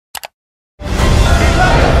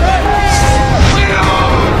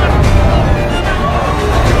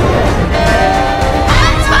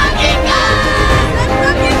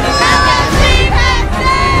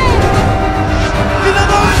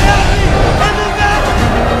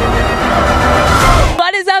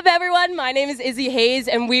is Izzy Hayes,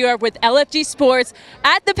 and we are with LFG Sports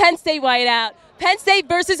at the Penn State Whiteout. Penn State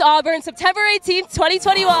versus Auburn, September 18th,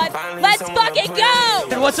 2021. Let's fucking go!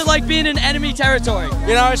 And what's it like being in enemy territory?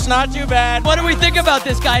 You know, it's not too bad. What do we think about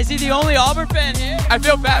this guy? Is he the only Auburn fan here? I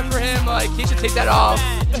feel bad for him. Like, he should take that off.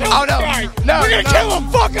 Oh, no. No, we're gonna kill him!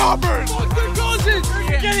 Fuck Auburn!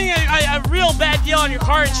 You're getting a real bad deal on your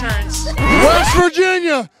car insurance. West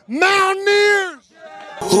Virginia, Mountaineers!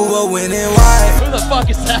 Who will win and why? Who the fuck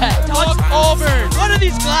is that? Auburn. What are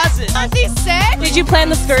these glasses? Aren't these sick? Did you plan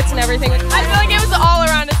the skirts and everything? I feel like it was an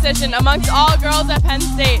all-around decision amongst all girls at Penn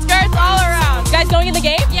State. Skirts all around. You guys going in the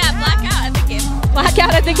game? Yeah, blackout at the game.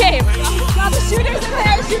 Blackout at the game. Got the shooters in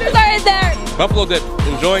there. Shooters are in there. Buffalo dip.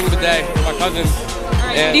 Enjoying the day with my cousins. All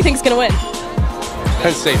right, who do you think's gonna win?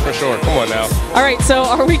 Penn State for sure. Come on now. All right, so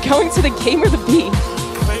are we going to the game or the beach?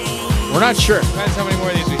 We're not sure. Depends how many more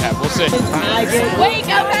of these we have. We'll see. Wake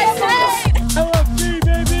up, Penn State! LFG,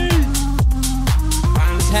 baby!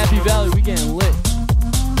 This Happy Valley, we getting lit.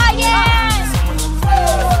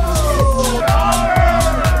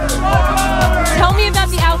 Tell me about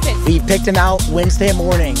the outfit. We picked him out Wednesday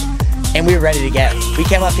morning, and we were ready to go. We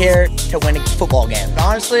came up here to win a football game.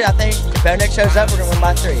 Honestly, I think if Benedict shows up, we're going to win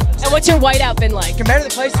by 3. And what's your whiteout been like? Compared to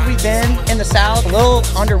the places we've been in the South, a little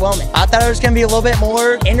underwhelming. I thought it was going to be a little bit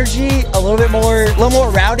more energy, a little more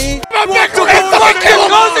rowdy.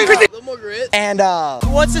 And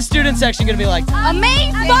What's the student section gonna be like?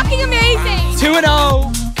 Amazing! Fucking amazing!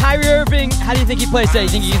 2-0. Kyrie Irving, how do you think he plays today? You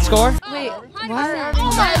think he can score? Wait, what?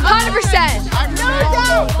 100%.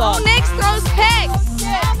 Oh, Nix throws picks.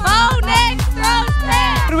 Oh, Nix throws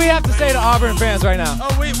picks. What do we have to say to Auburn fans right now?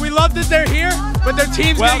 Oh, we love that they're here, but their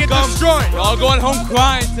team's gonna get destroyed. We're all going home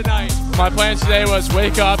crying tonight. My plan today was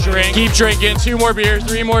wake up, drink, keep drinking, 2 more beers,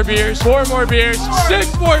 3 more beers, 4 more beers,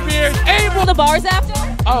 6 more beers, 8 more. The bars after?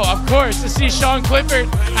 Oh, of course, to see Sean Clifford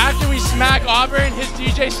after we smack Auburn. His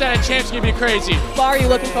DJ set at Champs gonna be crazy. What bar are you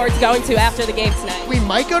looking forward to going to after the game tonight? We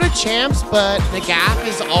might go to Champs, but the Gap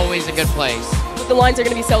is always a good place. The lines are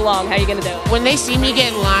going to be so long. How are you going to do it? When they see me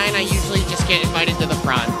get in line, I usually just get invited to the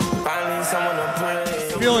front.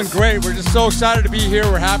 Feeling great. We're just so excited to be here.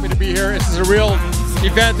 We're happy to be here. This is a real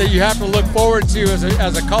event that you have to look forward to as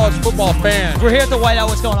a college football fan. We're here at the Whiteout.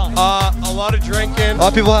 What's going on? A lot of drinking. A lot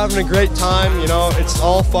of people having a great time. You know, it's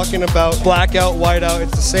all fucking about blackout, whiteout.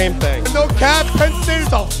 It's the same thing. No cap, Penn State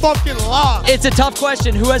is a fucking lie. It's a tough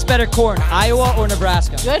question. Who has better corn, Iowa or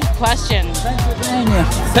Nebraska? Good question.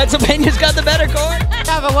 Pennsylvania's got the better corn? I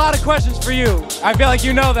have a lot of questions for you. I feel like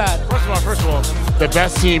you know that. First of all, the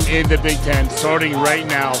best team in the Big Ten starting right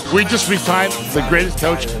now. We just resigned the greatest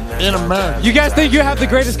coach in America. You guys think you have the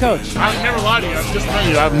greatest coach? I've never lied to you. I'm just telling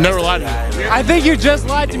you. I've never lied to you. I think you just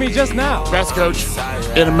lied to me just now. Best coach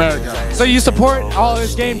in America. So you support all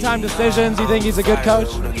his game time decisions? You think he's a good coach?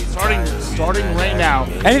 Starting right now.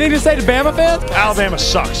 Anything to say to Bama fans? Alabama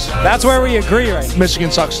sucks. That's where we agree right now.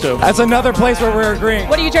 Michigan sucks too. That's another place where we're agreeing.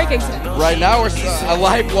 What are you drinking today? Right now we're a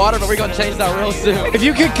light water, but we're going to change that real soon. If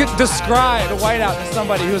you could describe the Whiteout to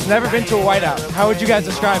somebody who's never been to a Whiteout, how would you guys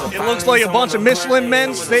describe it? It looks like a bunch of Michelin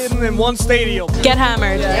men sitting in one stadium. Get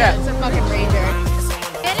hammered. Yeah. It's a fucking rager.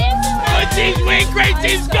 Good teams win, great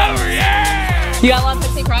teams go, yeah! You got a lot of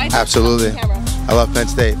Penn State pride? Absolutely. I love Penn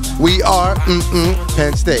State. We are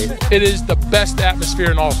Penn State. It is the best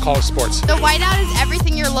atmosphere in all of college sports. The Whiteout is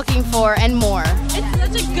everything you're looking for and more. It's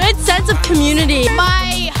such a good sense of community.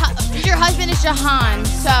 My future husband is Jahan,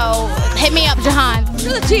 so hit me up, Jahan. For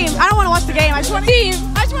the team. I don't want to watch the game. I just want to get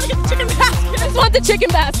the chicken basket. I just want the chicken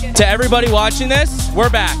basket. To everybody watching this, we're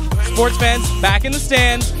back. Sports fans, back in the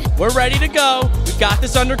stands. We're ready to go. We've got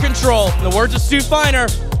this under control. In the words of Stu Feiner,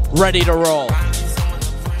 ready to roll.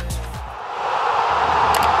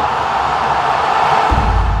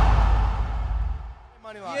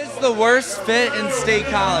 He is the worst fit in State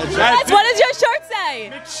College. What does your shirt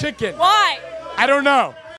say? Chicken. Why? I don't know.